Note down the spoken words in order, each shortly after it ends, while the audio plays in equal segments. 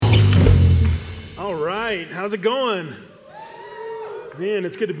All right, how's it going? Man,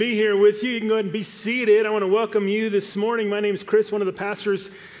 it's good to be here with you. You can go ahead and be seated. I want to welcome you this morning. My name is Chris, one of the pastors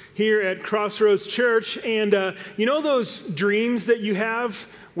here at Crossroads Church. And you know those dreams that you have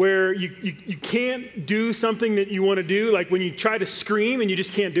where you can't do something that you want to do, like when you try to scream and you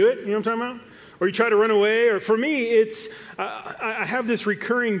just can't do it? You know what I'm talking about? Or you try to run away, or for me, it's, I have this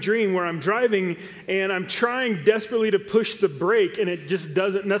recurring dream where I'm driving and I'm trying desperately to push the brake and it just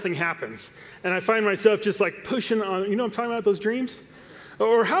doesn't, nothing happens. And I find myself just like pushing on, you know what I'm talking about, those dreams?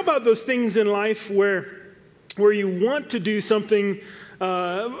 Or how about those things in life where you want to do something, you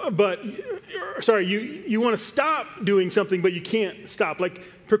want to stop doing something, but you can't stop,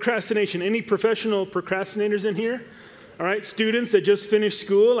 like procrastination. Any professional procrastinators in here? All right, students that just finished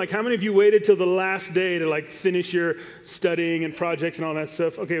school, like how many of you waited till the last day to like finish your studying and projects and all that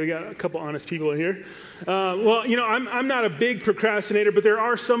stuff? Okay, we got a couple honest people in here. Well, you know, I'm not a big procrastinator, but there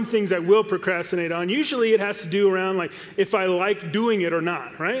are some things I will procrastinate on. Usually it has to do around like if I like doing it or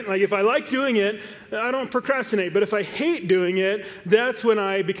not, right? Like if I like doing it, I don't procrastinate. But if I hate doing it, that's when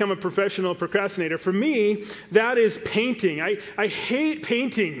I become a professional procrastinator. For me, that is painting. I hate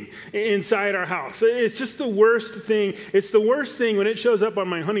painting inside our house. It's just the worst thing. It's the worst thing when it shows up on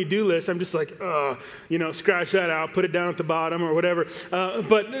my honey-do list. I'm just like, scratch that out, put it down at the bottom or whatever.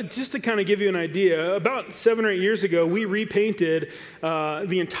 But just to kind of give you an idea, about 7 or 8 years ago, we repainted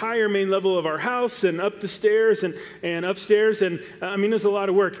the entire main level of our house and up the stairs and upstairs. And I mean, there's a lot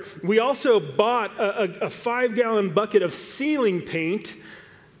of work. We also bought a 5-gallon bucket of ceiling paint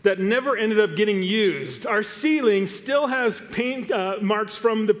that never ended up getting used. Our ceiling still has paint marks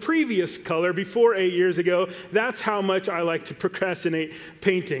from the previous color before 8 years ago. That's how much I like to procrastinate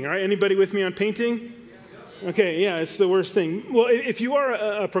painting. All right, anybody with me on painting? Okay, yeah, it's the worst thing. Well, if you are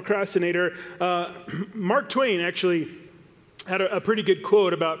a procrastinator, Mark Twain actually had a pretty good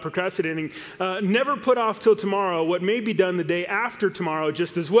quote about procrastinating. Never put off till tomorrow what may be done the day after tomorrow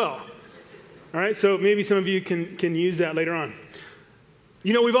just as well. All right, so maybe some of you can use that later on.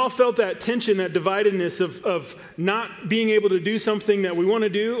 You know, we've all felt that tension, that dividedness of not being able to do something that we want to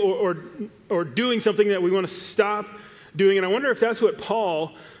do or doing something that we want to stop doing. And I wonder if that's what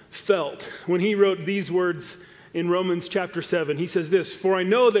Paul felt when he wrote these words in Romans chapter 7. He says this, "For I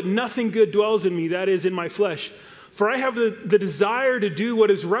know that nothing good dwells in me, that is, in my flesh. For I have the desire to do what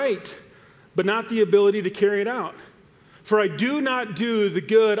is right, but not the ability to carry it out. For I do not do the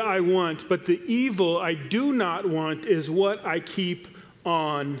good I want, but the evil I do not want is what I keep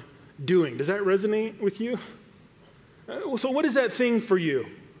on doing." Does that resonate with you? So what is that thing for you?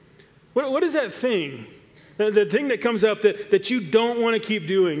 What is that thing? The thing that comes up that you don't want to keep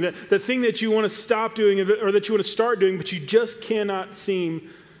doing, the thing that you want to stop doing or that you want to start doing, but you just cannot seem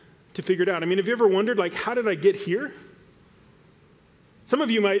to figure it out. I mean, have you ever wondered, like, how did I get here? Some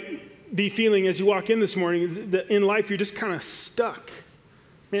of you might be feeling as you walk in this morning that in life you're just kind of stuck.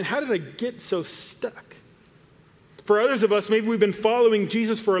 Man, how did I get so stuck? For others of us, maybe we've been following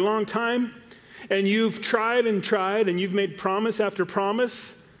Jesus for a long time, and you've tried and you've made promise after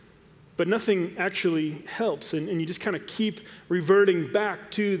promise, but nothing actually helps, and you just kind of keep reverting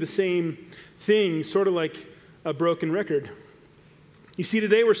back to the same thing, sort of like a broken record. You see,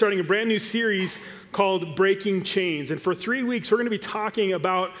 today we're starting a brand new series called Breaking Chains, and for 3 weeks we're going to be talking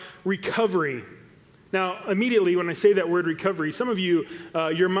about recovery. Now, immediately when I say that word recovery, some of you,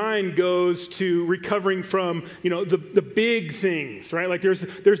 your mind goes to recovering from, the big things, right? Like there's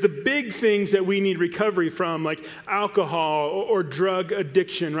the big things that we need recovery from, like alcohol or drug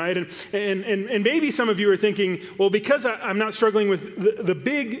addiction, right? And maybe some of you are thinking, well, because I'm not struggling with the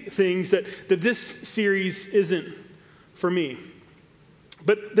big things, that this series isn't for me.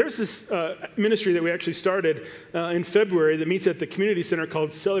 But there's this ministry that we actually started in February that meets at the community center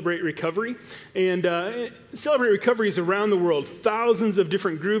called Celebrate Recovery. And Celebrate Recovery is around the world. Thousands of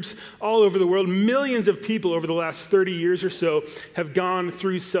different groups all over the world. Millions of people over the last 30 years or so have gone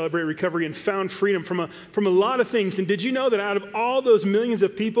through Celebrate Recovery and found freedom from a lot of things. And did you know that out of all those millions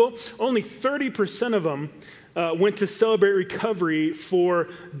of people, only 30% of them went to Celebrate Recovery for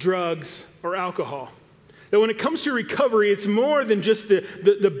drugs or alcohol? That when it comes to recovery, it's more than just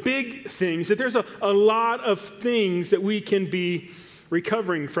the big things, that there's a lot of things that we can be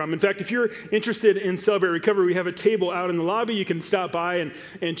recovering from. In fact, if you're interested in Celebrate Recovery, we have a table out in the lobby. You can stop by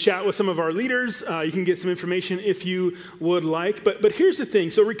and chat with some of our leaders. You can get some information if you would like. But here's the thing.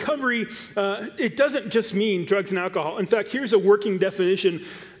 So recovery, it doesn't just mean drugs and alcohol. In fact, here's a working definition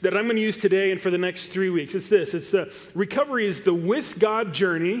that I'm going to use today and for the next 3 weeks. It's this. It's the recovery is the with God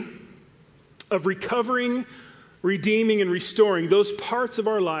journey of recovering, redeeming, and restoring those parts of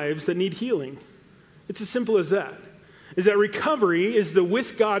our lives that need healing. It's as simple as that. is that recovery is the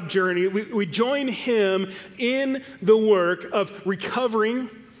with God journey. We join him in the work of recovering,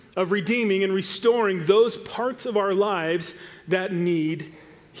 of redeeming and restoring those parts of our lives that need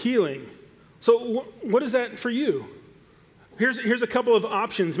healing. So what is that for you? Here's a couple of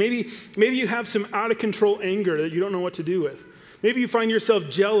options. Maybe you have some out of control anger that you don't know what to do with. Maybe you find yourself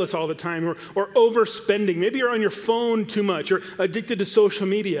jealous all the time or overspending. Maybe you're on your phone too much or addicted to social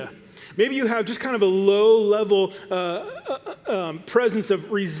media. Maybe you have just kind of a low level presence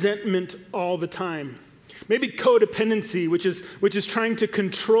of resentment all the time. Maybe codependency, which is trying to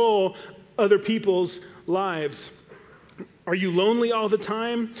control other people's lives. Are you lonely all the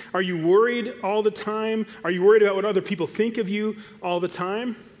time? Are you worried all the time? Are you worried about what other people think of you all the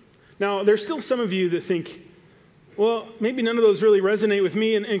time? Now, there's still some of you that think, well, maybe none of those really resonate with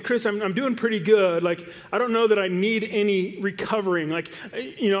me. And Chris, I'm doing pretty good. Like, I don't know that I need any recovering. Like,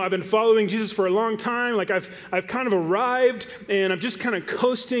 I've been following Jesus for a long time. Like, I've kind of arrived, and I'm just kind of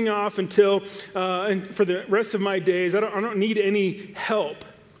coasting off until, and for the rest of my days, I don't need any help.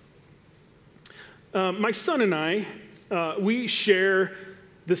 My son and I, we share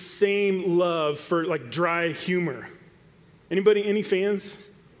the same love for like dry humor. Any fans?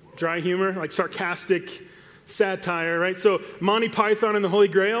 Dry humor, like sarcastic satire, right? So Monty Python and the Holy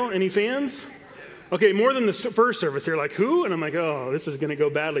Grail, any fans? Okay, more than the first service. They're like, who? And I'm like, oh, this is going to go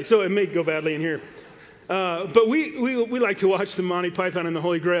badly. So it may go badly in here. But we like to watch the Monty Python and the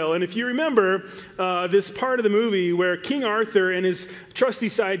Holy Grail. And if you remember this part of the movie where King Arthur and his trusty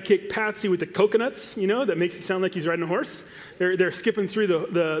sidekick Patsy with the coconuts, that makes it sound like he's riding a horse. They're skipping through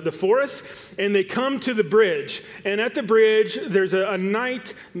the forest, and they come to the bridge. And at the bridge, there's a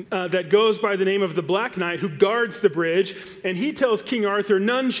knight that goes by the name of the Black Knight who guards the bridge. And he tells King Arthur,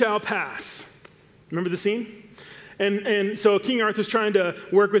 none shall pass. Remember the scene? And so King Arthur's trying to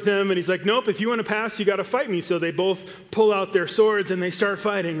work with him, and he's like, nope, if you want to pass, you got to fight me. So they both pull out their swords, and they start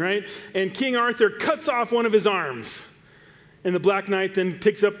fighting, right? And King Arthur cuts off one of his arms. And the Black Knight then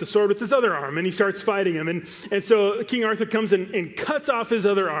picks up the sword with his other arm, and he starts fighting him. And so King Arthur comes and cuts off his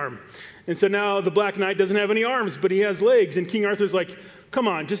other arm. And so now the Black Knight doesn't have any arms, but he has legs. And King Arthur's like, come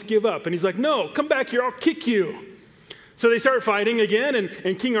on, just give up. And he's like, no, come back here, I'll kick you. So they start fighting again,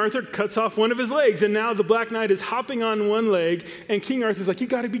 and King Arthur cuts off one of his legs, and now the Black Knight is hopping on one leg, and King Arthur's like, you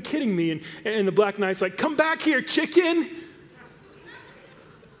got to be kidding me. And the Black Knight's like, come back here, chicken.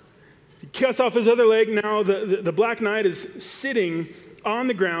 He cuts off his other leg. Now the Black Knight is sitting on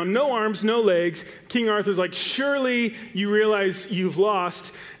the ground, no arms, no legs. King Arthur's like, surely you realize you've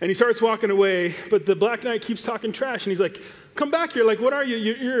lost. And he starts walking away, but the Black Knight keeps talking trash, and he's like, come back here. Like, what are you?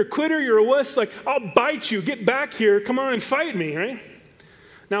 You're a quitter. You're a wuss. Like, I'll bite you. Get back here. Come on and fight me, right?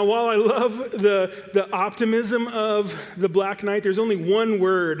 Now, while I love the optimism of the Black Knight, there's only one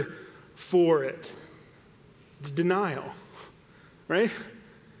word for it. It's denial, right?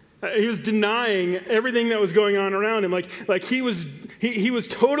 He was denying everything that was going on around him. Like he was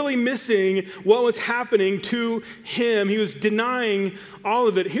totally missing what was happening to him. He was denying all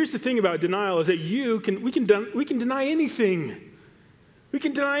of it. Here's the thing about denial is that we can deny anything. We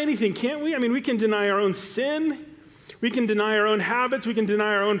can deny anything, can't we? I mean, we can deny our own sin. We can deny our own habits. We can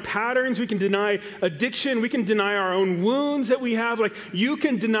deny our own patterns. We can deny addiction. We can deny our own wounds that we have. Like, you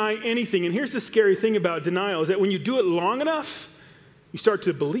can deny anything. And here's the scary thing about denial is that when you do it long enough, you start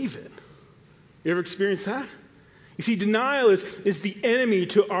to believe it. You ever experienced that? You see, denial is the enemy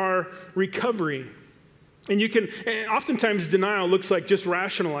to our recovery. And oftentimes denial looks like just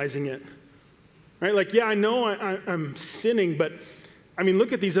rationalizing it. Right? Like, yeah, I know I'm sinning, but I mean,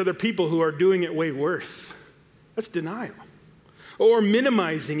 look at these other people who are doing it way worse. That's denial. Or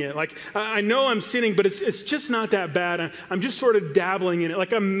minimizing it. Like, I know I'm sinning, but it's just not that bad. I'm just sort of dabbling in it.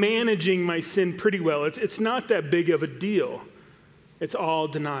 Like, I'm managing my sin pretty well. It's not that big of a deal. It's all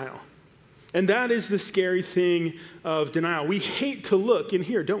denial. And that is the scary thing of denial. We hate to look in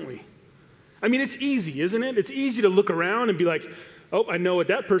here, don't we? I mean, it's easy, isn't it? It's easy to look around and be like, oh, I know what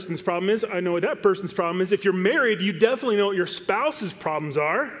that person's problem is. I know what that person's problem is. If you're married, you definitely know what your spouse's problems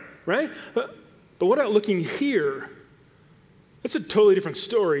are, right? But what about looking here? That's a totally different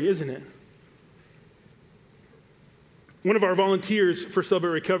story, isn't it? One of our volunteers for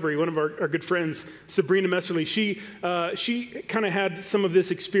Celebrate Recovery, one of our good friends, Sabrina Messerly, she kind of had some of this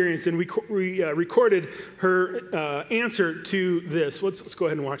experience, and we recorded her answer to this. Let's go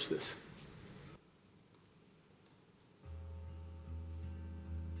ahead and watch this.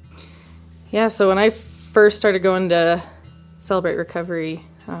 Yeah, so when I first started going to Celebrate Recovery,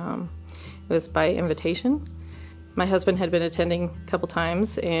 it was by invitation. My husband had been attending a couple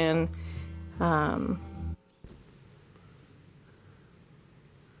times, and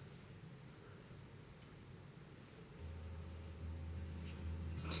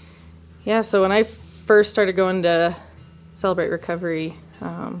Yeah, so when I first started going to Celebrate Recovery,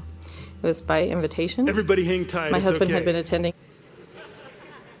 it was by invitation. Everybody hang tight. My it's husband okay. had been attending.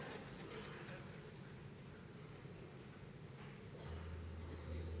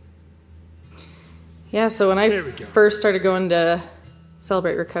 Yeah, so when I first started going to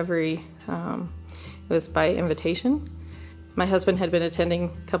Celebrate Recovery, it was by invitation. My husband had been attending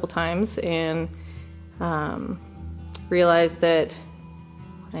a couple times and realized that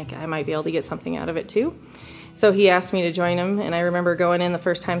I might be able to get something out of it too. So he asked me to join him, and I remember going in the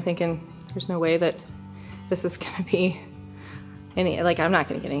first time thinking, there's no way that this is going to be I'm not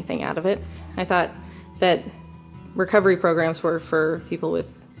going to get anything out of it. I thought that recovery programs were for people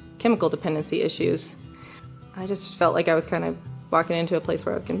with chemical dependency issues. I just felt like I was kind of walking into a place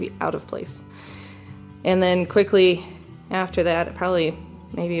where I was going to be out of place. And then quickly after that, probably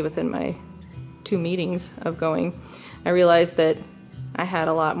maybe within my 2 meetings of going, I realized that I had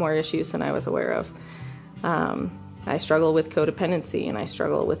a lot more issues than I was aware of. I struggle with codependency, and I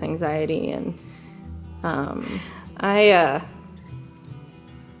struggle with anxiety, and I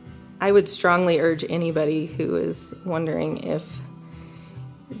would strongly urge anybody who is wondering if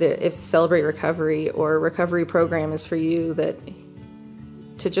Celebrate Recovery or recovery program is for you, that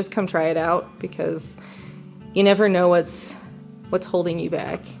to just come try it out, because you never know what's holding you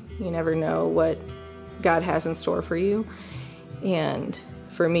back. You never know what God has in store for you. And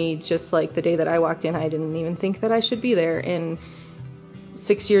for me, just like the day that I walked in, I didn't even think that I should be there. And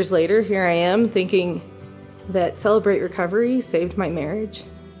 6 years later, here I am thinking that Celebrate Recovery saved my marriage.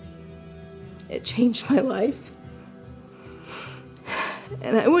 It changed my life.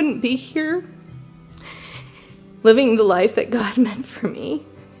 And I wouldn't be here living the life that God meant for me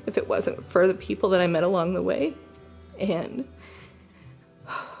if it wasn't for the people that I met along the way. And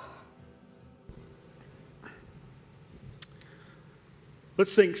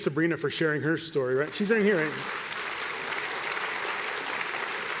let's thank Sabrina for sharing her story, right? She's in here, right?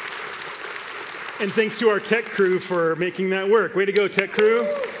 And thanks to our tech crew for making that work. Way to go, tech crew.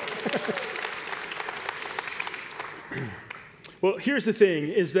 Well, here's the thing,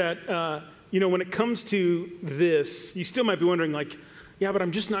 is that, when it comes to this, you still might be wondering, yeah, but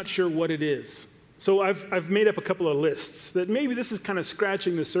I'm just not sure what it is. So I've made up a couple of lists that maybe this is kind of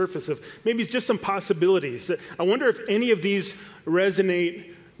scratching the surface of, maybe it's just some possibilities. That I wonder if any of these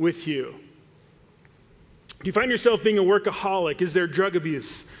resonate with you. Do you find yourself being a workaholic? Is there drug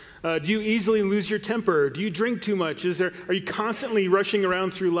abuse? Do you easily lose your temper? Do you drink too much? Are you constantly rushing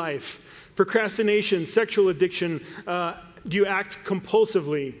around through life? Procrastination, sexual addiction, do you act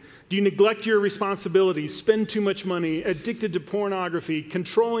compulsively? Do you neglect your responsibilities, spend too much money, addicted to pornography,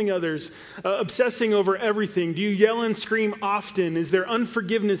 controlling others, obsessing over everything? Do you yell and scream often? Is there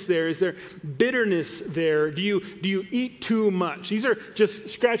unforgiveness there? Is there bitterness there? Do you eat too much? These are just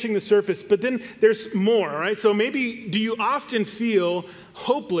scratching the surface, but then there's more, right? So maybe do you often feel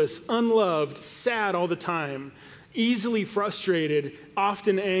hopeless, unloved, sad all the time, easily frustrated,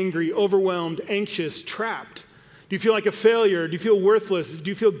 often angry, overwhelmed, anxious, trapped? Do you feel like a failure? Do you feel worthless?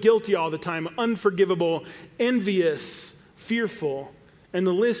 Do you feel guilty all the time, unforgivable, envious, fearful? And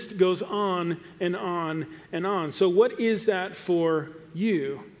the list goes on and on and on. So what is that for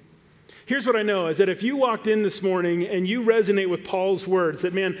you? Here's what I know, is that if you walked in this morning and you resonate with Paul's words,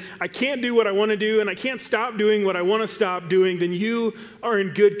 that, man, I can't do what I want to do and I can't stop doing what I want to stop doing, then you are in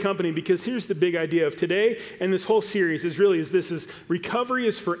good company. Because here's the big idea of today and this whole series is recovery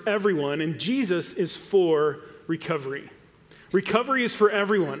is for everyone, and Jesus is for recovery. Recovery is for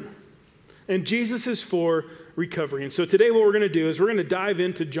everyone, and Jesus is for recovery. And so today what we're going to do is we're going to dive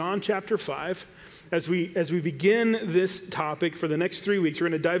into John chapter 5. As we begin this topic for the next 3 weeks, we're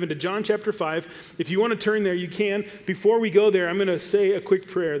going to dive into John chapter 5. If you want to turn there, you can. Before we go there, I'm going to say a quick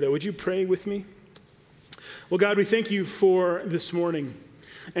prayer, though. Would you pray with me? Well, God, we thank you for this morning.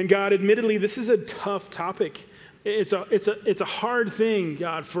 And God, admittedly, this is a tough topic. It's a hard thing,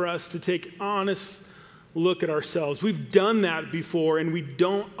 God, for us to take honest look at ourselves. We've done that before, and we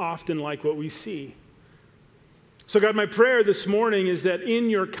don't often like what we see. So God, my prayer this morning is that in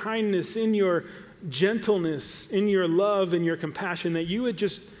your kindness, in your gentleness, in your love and your compassion, that you would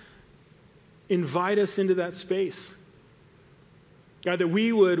just invite us into that space. God, that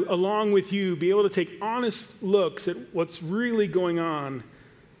we would, along with you, be able to take honest looks at what's really going on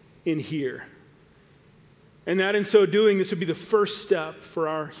in here. And that in so doing, this would be the first step for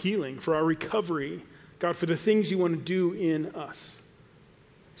our healing, for our recovery, God, for the things you want to do in us.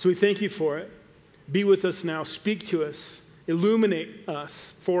 So we thank you for it. Be with us now. Speak to us. Illuminate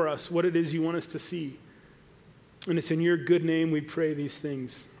us, for us, what it is you want us to see. And it's in your good name we pray these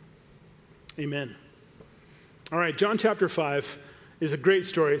things. Amen. All right, John chapter 5. is a great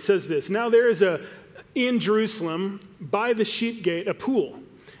story. It says this: Now there is in Jerusalem by the sheep gate a pool.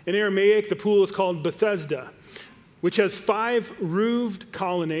 In Aramaic, the pool is called Bethesda, which has 5 roofed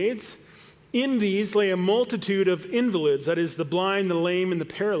colonnades. In these lay a multitude of invalids, that is, the blind, the lame, and the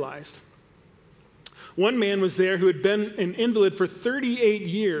paralyzed. One man was there who had been an invalid for 38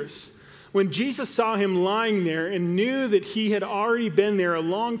 years. When Jesus saw him lying there and knew that he had already been there a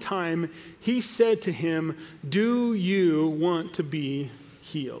long time, he said to him, "Do you want to be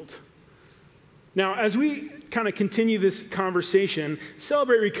healed?" Now, as we kind of continue this conversation,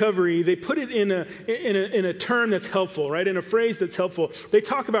 Celebrate Recovery, they put it in a term that's helpful, right? In a phrase that's helpful. They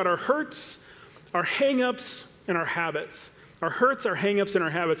talk about our hurts, our hang-ups, and our habits. Our hurts, our hang-ups, and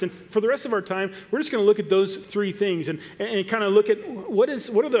our habits. And for the rest of our time, we're just going to look at those 3 things and kind of look at what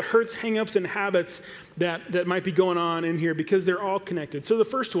are the hurts, hang-ups, and habits that might be going on in here, because they're all connected. So the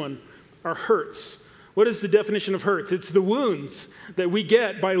first one, our hurts. What is the definition of hurts? It's the wounds that we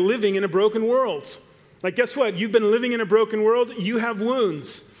get by living in a broken world. Like, guess what? You've been living in a broken world. You have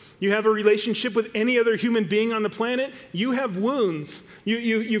wounds. You have a relationship with any other human being on the planet. You have wounds.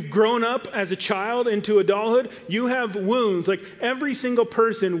 You've grown up as a child into adulthood. You have wounds. Like every single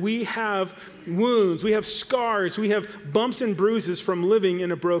person, we have wounds. We have scars. We have bumps and bruises from living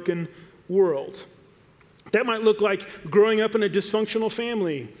in a broken world. That might look like growing up in a dysfunctional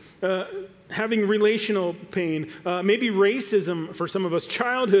family, having relational pain, maybe racism for some of us,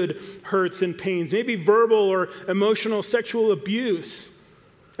 childhood hurts and pains, maybe verbal or emotional sexual abuse.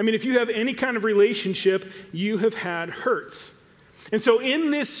 I mean, if you have any kind of relationship, you have had hurts. And so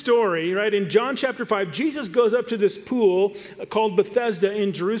in this story, right, in John chapter 5, Jesus goes up to this pool called Bethesda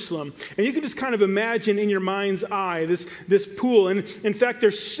in Jerusalem. And you can just kind of imagine in your mind's eye this pool. And in fact,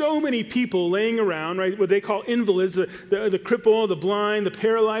 there's so many people laying around, right, what they call invalids, the cripple, the blind, the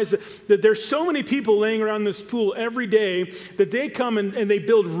paralyzed, that there's so many people laying around this pool every day that they come and they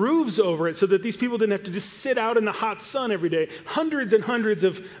build roofs over it so that these people didn't have to just sit out in the hot sun every day. Hundreds and hundreds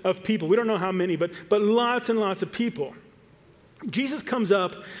of people. We don't know how many, but lots and lots of people. Jesus comes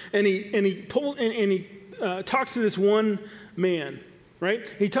up and he talks to this one man, right?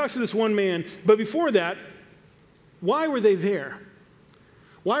 He talks to this one man, but before that, why were they there?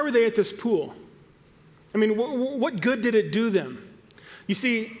 Why were they at this pool? I mean, what good did it do them? You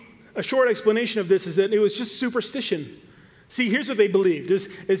see, a short explanation of this is that it was just superstition. See, here's what they believed,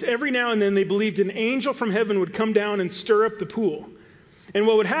 is every now and then they believed an angel from heaven would come down and stir up the pool. And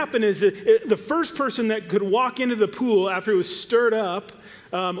what would happen is that the first person that could walk into the pool after it was stirred up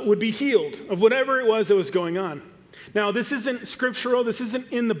would be healed of whatever it was that was going on. Now, this isn't scriptural, this isn't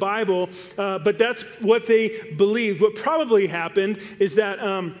in the Bible, but that's what they believed. What probably happened is that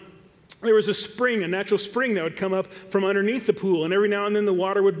there was a natural spring that would come up from underneath the pool, and every now and then the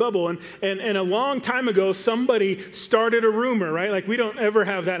water would bubble. And a long time ago, somebody started a rumor, right? Like, we don't ever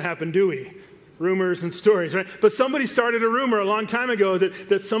have that happen, do we? Rumors and stories, right? But somebody started a rumor a long time ago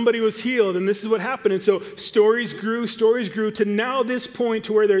that somebody was healed, and this is what happened. And so stories grew to now this point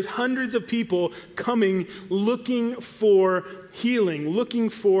to where there's hundreds of people coming looking for healing, looking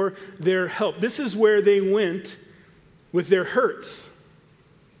for their help. This is where they went with their hurts.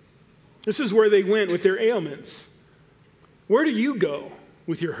 This is where they went with their ailments. Where do you go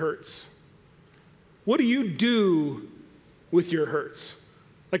with your hurts? What do you do with your hurts?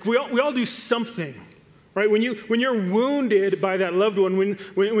 Like we all do something, right? When you're wounded by that loved one,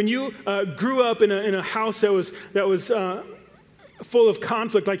 when you grew up in a house that was full of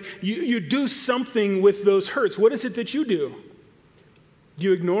conflict, like you do something with those hurts. What is it that you do? Do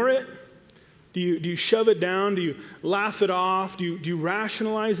you ignore it? Do you shove it down? Do you laugh it off? Do you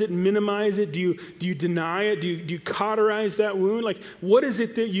rationalize it, minimize it? Do you deny it? Do you cauterize that wound? Like, what is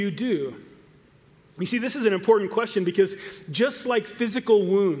it that you do? You see, this is an important question because just like physical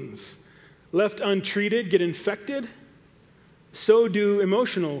wounds left untreated get infected, so do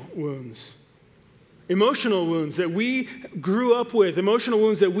emotional wounds. Emotional wounds that we grew up with, emotional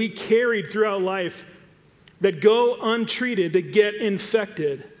wounds that we carried throughout life that go untreated, that get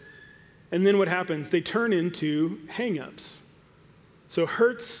infected. And then what happens? They turn into hang-ups. So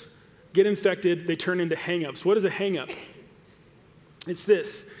hurts get infected, they turn into hang-ups. What is a hang-up? It's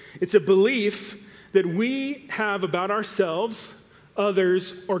this. It's a belief that we have about ourselves,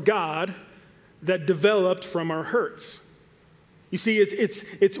 others, or God that developed from our hurts. You see,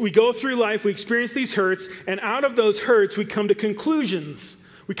 it's we go through life, we experience these hurts, and out of those hurts, we come to conclusions.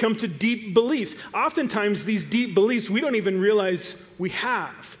 We come to deep beliefs. Oftentimes, these deep beliefs we don't even realize we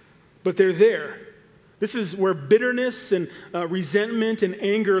have, but they're there. This is where bitterness and resentment and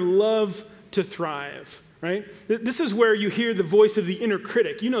anger love to thrive, right? This is where you hear the voice of the inner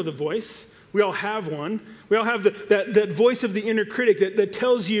critic. You know the voice. We all have one. We all have that voice of the inner critic that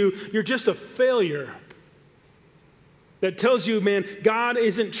tells you you're just a failure. That tells you, man, God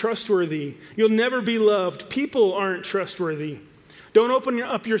isn't trustworthy. You'll never be loved. People aren't trustworthy. Don't open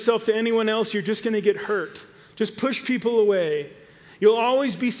up yourself to anyone else. You're just going to get hurt. Just push people away. You'll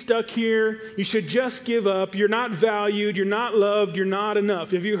always be stuck here. You should just give up. You're not valued. You're not loved. You're not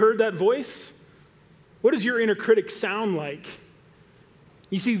enough. Have you heard that voice? What does your inner critic sound like?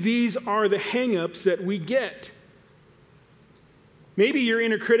 You see, these are the hang-ups that we get. Maybe your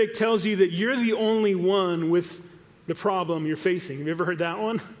inner critic tells you that you're the only one with the problem you're facing. Have you ever heard that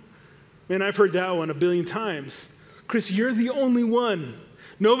one? Man, I've heard that one a billion times. Chris, you're the only one.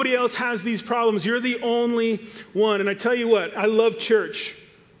 Nobody else has these problems. You're the only one. And I tell you what, I love church.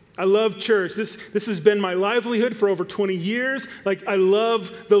 I love church. This has been my livelihood for over 20 years. Like, I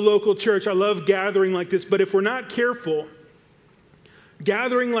love the local church. I love gathering like this. But if we're not careful,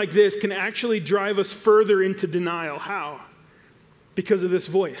 gathering like this can actually drive us further into denial. How? Because of this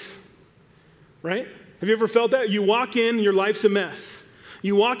voice, right? Have you ever felt that? You walk in, your life's a mess.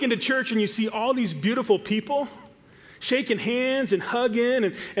 You walk into church and you see all these beautiful people shaking hands and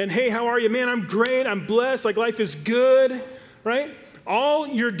hugging and hey, how are you? Man, I'm great. I'm blessed. Like, life is good, right? All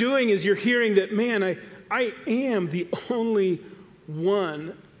you're doing is you're hearing that, man, I am the only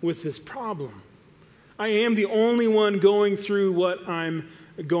one with this problem. I am the only one going through what I'm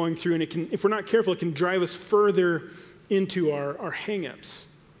going through. And if we're not careful, it can drive us further into our hang-ups.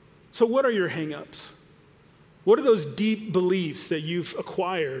 So what are your hang-ups? What are those deep beliefs that you've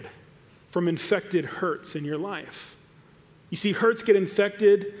acquired from infected hurts in your life? You see, hurts get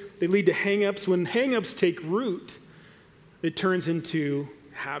infected. They lead to hang-ups. When hang-ups take root, it turns into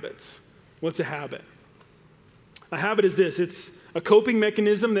habits. What's a habit? A habit is this. It's a coping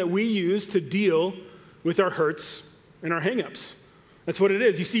mechanism that we use to deal with our hurts and our hang-ups. That's what it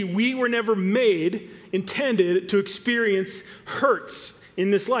is. You see, we were never intended to experience hurts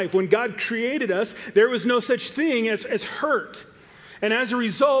in this life. When God created us, there was no such thing as hurt. And as a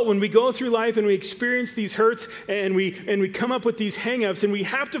result, when we go through life and we experience these hurts and we come up with these hang-ups, and we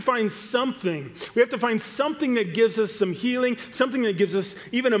have to find something. We have to find something that gives us some healing, something that gives us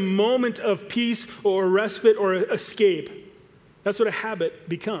even a moment of peace or respite or escape. That's what a habit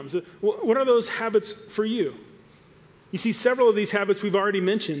becomes. What are those habits for you? You see, several of these habits we've already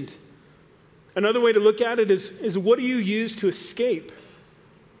mentioned. Another way to look at it is what do you use to escape?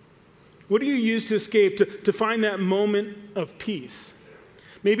 What do you use to escape, to find that moment of peace?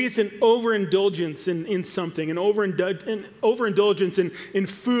 Maybe it's an overindulgence in something, an overindulgence in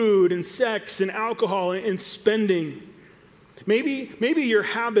food and sex and alcohol and spending. Maybe your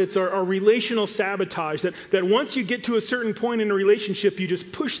habits are relational sabotage, that once you get to a certain point in a relationship, you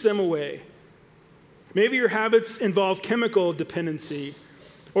just push them away. Maybe your habits involve chemical dependency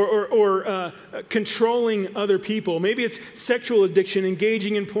or controlling other people. Maybe it's sexual addiction,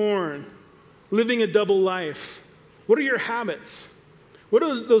 engaging in porn, living a double life. What are your habits? What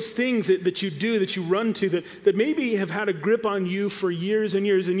are those things that you do, that you run to, that maybe have had a grip on you for years and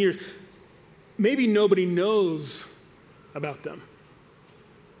years and years? Maybe nobody knows about them.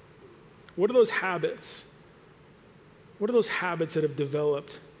 What are those habits? What are those habits that have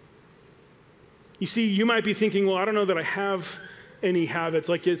developed? You see, you might be thinking, well, I don't know that I have any habits.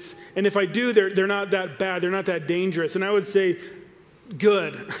 And if I do, they're not that bad. They're not that dangerous. And I would say,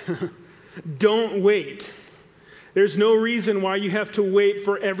 good. Don't wait. There's no reason why you have to wait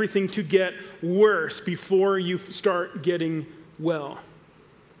for everything to get worse before you start getting well.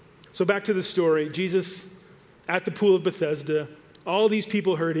 So back to the story. Jesus at the pool of Bethesda, all these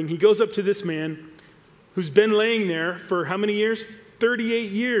people hurting. He goes up to this man who's been laying there for how many years?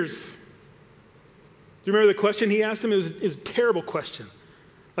 38 years. Do you remember the question he asked him? It was a terrible question.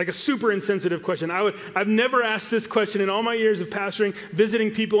 Like a super insensitive question. I've never asked this question in all my years of pastoring,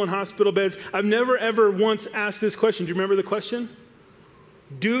 visiting people in hospital beds. I've never, ever once asked this question. Do you remember the question?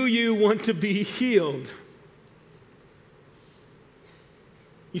 Do you want to be healed?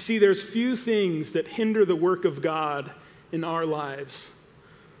 You see, there's few things that hinder the work of God in our lives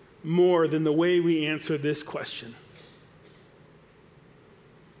more than the way we answer this question.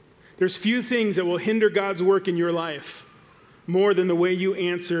 There's few things that will hinder God's work in your life more than the way you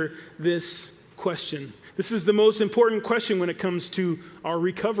answer this question. This is the most important question when it comes to our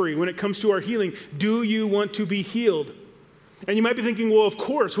recovery, when it comes to our healing. Do you want to be healed? And you might be thinking, well, of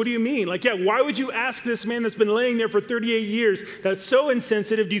course. What do you mean? Why would you ask this man that's been laying there for 38 years, that's so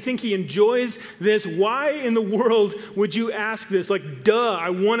insensitive? Do you think he enjoys this? Why in the world would you ask this? Duh,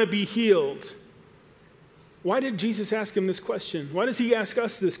 I want to be healed. Why did Jesus ask him this question? Why does he ask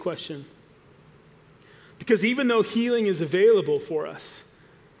us this question? Because even though healing is available for us,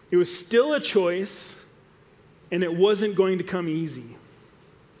 It was still a choice, and it wasn't going to come easy.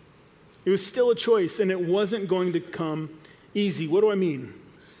 It was still a choice, and it wasn't going to come easy. What do I mean?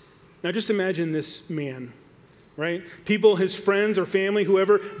 Now just imagine this man, right? People, his friends or family,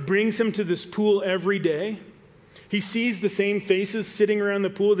 whoever brings him to this pool every day. He sees the same faces sitting around the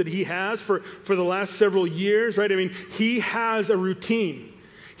pool that he has for the last several years, right? I mean, he has a routine.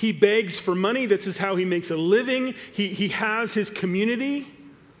 He begs for money. This is how he makes a living. He has his community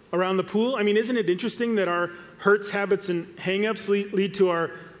around the pool. I mean, isn't it interesting that our hurts, habits, and hangups lead to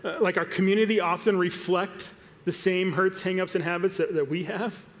our community often reflect the same hurts, hangups, and habits that we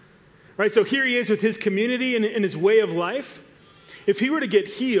have? Right? So here he is with his community and his way of life. If he were to get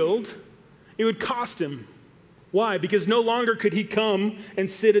healed, it would cost him. Why? Because no longer could he come and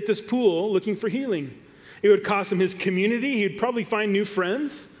sit at this pool looking for healing. It would cost him his community. He'd probably find new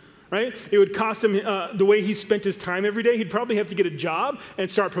friends, right? It would cost him the way he spent his time every day. He'd probably have to get a job and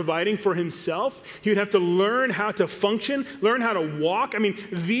start providing for himself. He would have to learn how to function, learn how to walk. I mean,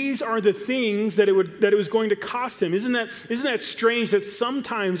 these are the things that it was going to cost him. Isn't that strange that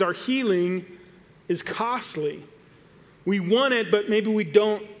sometimes our healing is costly? We want it, but maybe we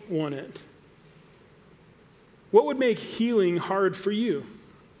don't want it. What would make healing hard for you?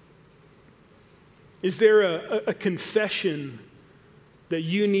 Is there a confession that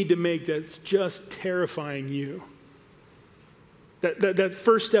you need to make that's just terrifying you? That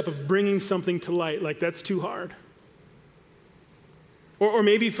first step of bringing something to light, like that's too hard. Or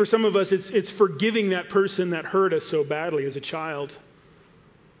maybe for some of us, it's forgiving that person that hurt us so badly as a child.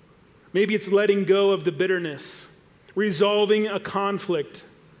 Maybe it's letting go of the bitterness, resolving a conflict.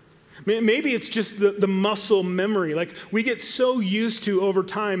 Maybe it's just the muscle memory. Like we get so used to over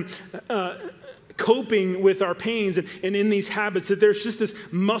time coping with our pains and in these habits that there's just this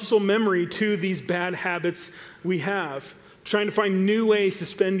muscle memory to these bad habits we have. Trying to find new ways to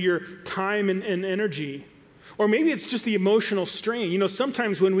spend your time and energy. Or maybe it's just the emotional strain. You know,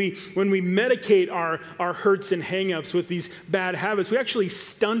 sometimes when we medicate our hurts and hangups with these bad habits, we actually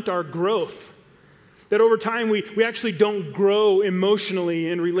stunt our growth. That over time, we actually don't grow emotionally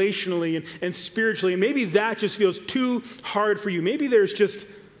and relationally and spiritually. And maybe that just feels too hard for you. Maybe there's just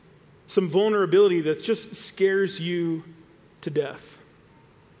some vulnerability that just scares you to death.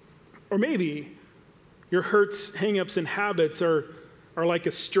 Or maybe your hurts, hangups, and habits are like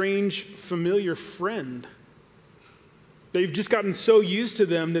a strange, familiar friend. They've just gotten so used to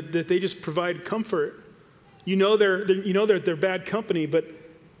them that they just provide comfort. You know they're bad company, but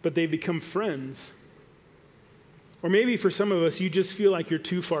they've become friends. Or maybe for some of us, you just feel like you're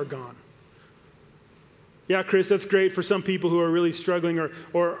too far gone. Yeah, Chris, that's great for some people who are really struggling or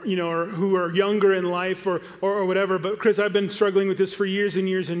who are younger in life or whatever. But Chris, I've been struggling with this for years and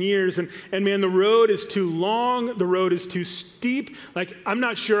years and years. And man, the road is too long. The road is too steep. Like, I'm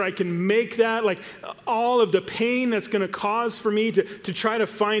not sure I can make that. Like, all of the pain that's going to cause for me to try to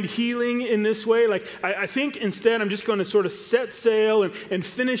find healing in this way. Like, I think instead I'm just going to sort of set sail and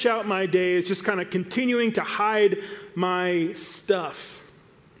finish out my days, just kind of continuing to hide my stuff.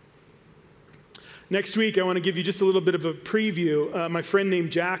 Next week, I want to give you just a little bit of a preview. My friend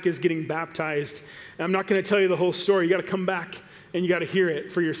named Jack is getting baptized. I'm not going to tell you the whole story. You got to come back and you got to hear it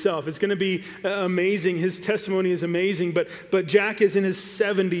for yourself. It's going to be amazing. His testimony is amazing. But Jack is in his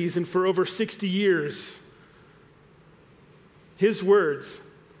 70s, and for over 60 years, his words,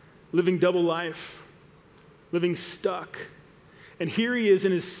 living double life, living stuck. And here he is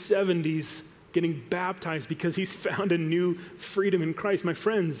in his 70s getting baptized because he's found a new freedom in Christ. My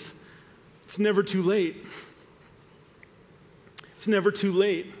friends, it's never too late. It's never too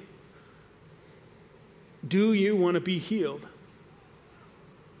late. Do you want to be healed?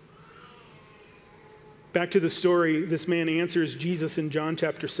 Back to the story, this man answers Jesus in John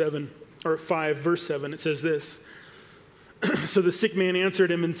chapter 5, verse 7. It says this. So the sick man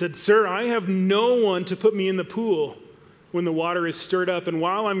answered him and said, "Sir, I have no one to put me in the pool when the water is stirred up, and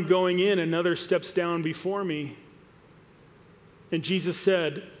while I'm going in, another steps down before me." And Jesus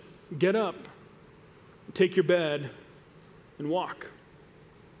said, "Get up, take your bed, and walk."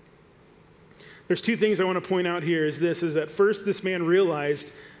 There's two things I want to point out here is that first, this man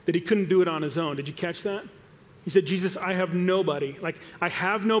realized that he couldn't do it on his own. Did you catch that? He said, "Jesus, I have nobody. I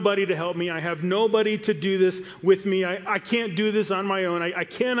have nobody to help me. I have nobody to do this with me. I can't do this on my own. I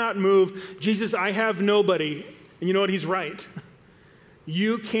cannot move. Jesus, I have nobody." And you know what? He's right.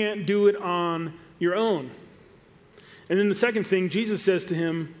 You can't do it on your own. And then the second thing, Jesus says to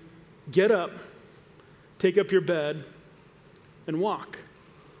him, "Get up, take up your bed, and walk."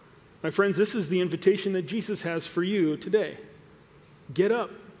 My friends, this is the invitation that Jesus has for you today. Get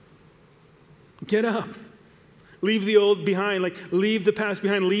up. Get up. Leave the old behind, like leave the past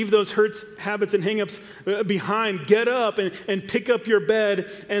behind, leave those hurts, habits, and hangups behind. Get up and pick up your bed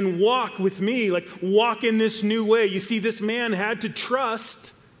and walk with me, like walk in this new way. You see, this man had to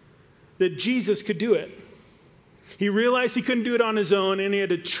trust that Jesus could do it. He realized he couldn't do it on his own, and he had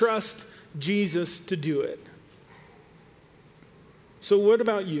to trust Jesus to do it. So what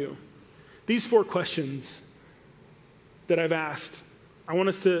about you? These 4 questions that I've asked, I want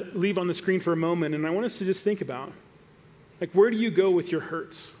us to leave on the screen for a moment, and I want us to just think about, like, where do you go with your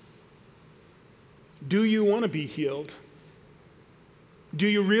hurts? Do you want to be healed? Do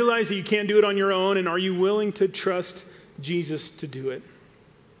you realize that you can't do it on your own, and are you willing to trust Jesus to do it?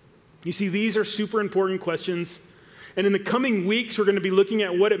 You see, these are super important questions, and in the coming weeks, we're going to be looking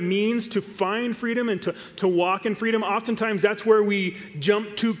at what it means to find freedom and to walk in freedom. Oftentimes, that's where we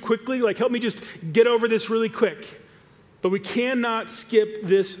jump too quickly. Like, help me just get over this really quick. But we cannot skip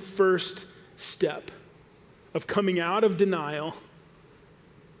this first step of coming out of denial,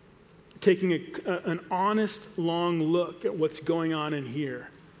 taking an honest, long look at what's going on in here,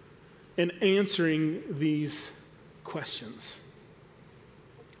 and answering these questions.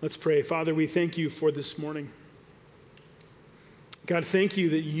 Let's pray. Father, we thank you for this morning. God, thank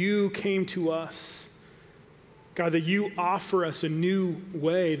you that you came to us. God, that you offer us a new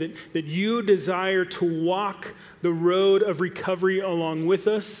way, that you desire to walk the road of recovery along with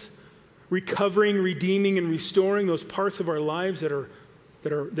us, recovering, redeeming, and restoring those parts of our lives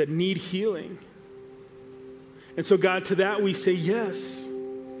that need healing. And so, God, to that we say yes.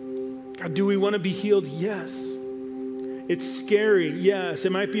 God, do we want to be healed? Yes. It's scary, yes.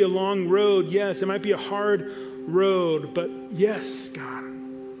 It might be a long road, yes. It might be a hard road, but yes, God,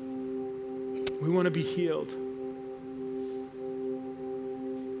 we want to be healed.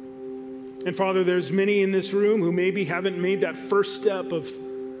 And Father, there's many in this room who maybe haven't made that first step of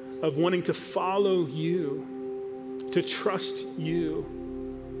wanting to follow you, to trust you.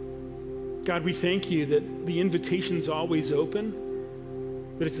 God, we thank you that the invitation's always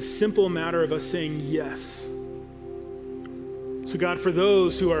open, that it's a simple matter of us saying yes. So God, for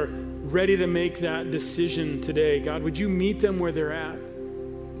those who are ready to make that decision today, God, would you meet them where they're at?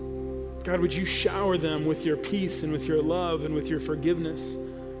 God, would you shower them with your peace and with your love and with your forgiveness,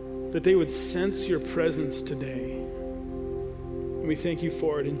 that they would sense your presence today. And we thank you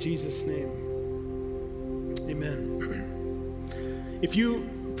for it in Jesus' name. Amen. If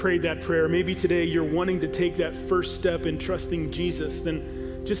you prayed that prayer, maybe today you're wanting to take that first step in trusting Jesus,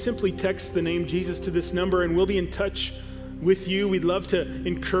 then just simply text the name Jesus to this number and we'll be in touch with you. We'd love to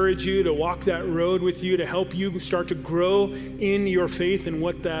encourage you to walk that road with you, to help you start to grow in your faith and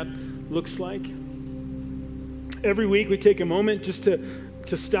what that looks like. Every week we take a moment just to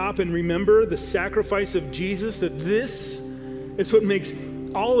stop and remember the sacrifice of Jesus, that this is what makes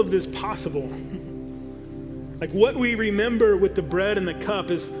all of this possible. Like what we remember with the bread and the cup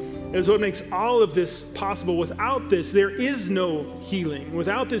is what makes all of this possible. Without this, there is no healing.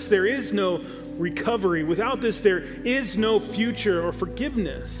 Without this, there is no recovery. Without this, there is no future or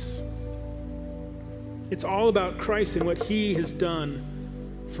forgiveness. It's all about Christ and what he has done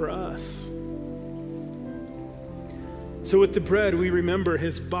for us. So with the bread, we remember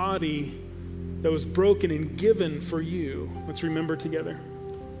his body that was broken and given for you. Let's remember together.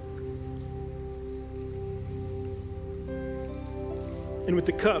 And with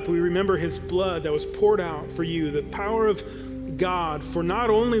the cup, we remember his blood that was poured out for you, the power of God for not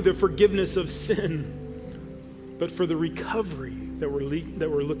only the forgiveness of sin, but for the recovery that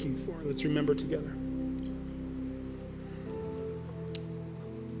we're looking for. Let's remember together.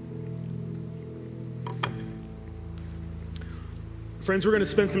 Friends, we're going to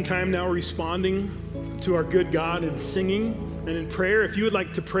spend some time now responding to our good God in singing and in prayer. If you would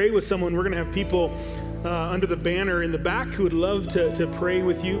like to pray with someone, we're going to have people under the banner in the back who would love to pray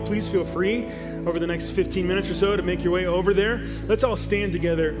with you. Please feel free over the next 15 minutes or so to make your way over there. Let's all stand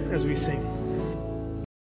together as we sing.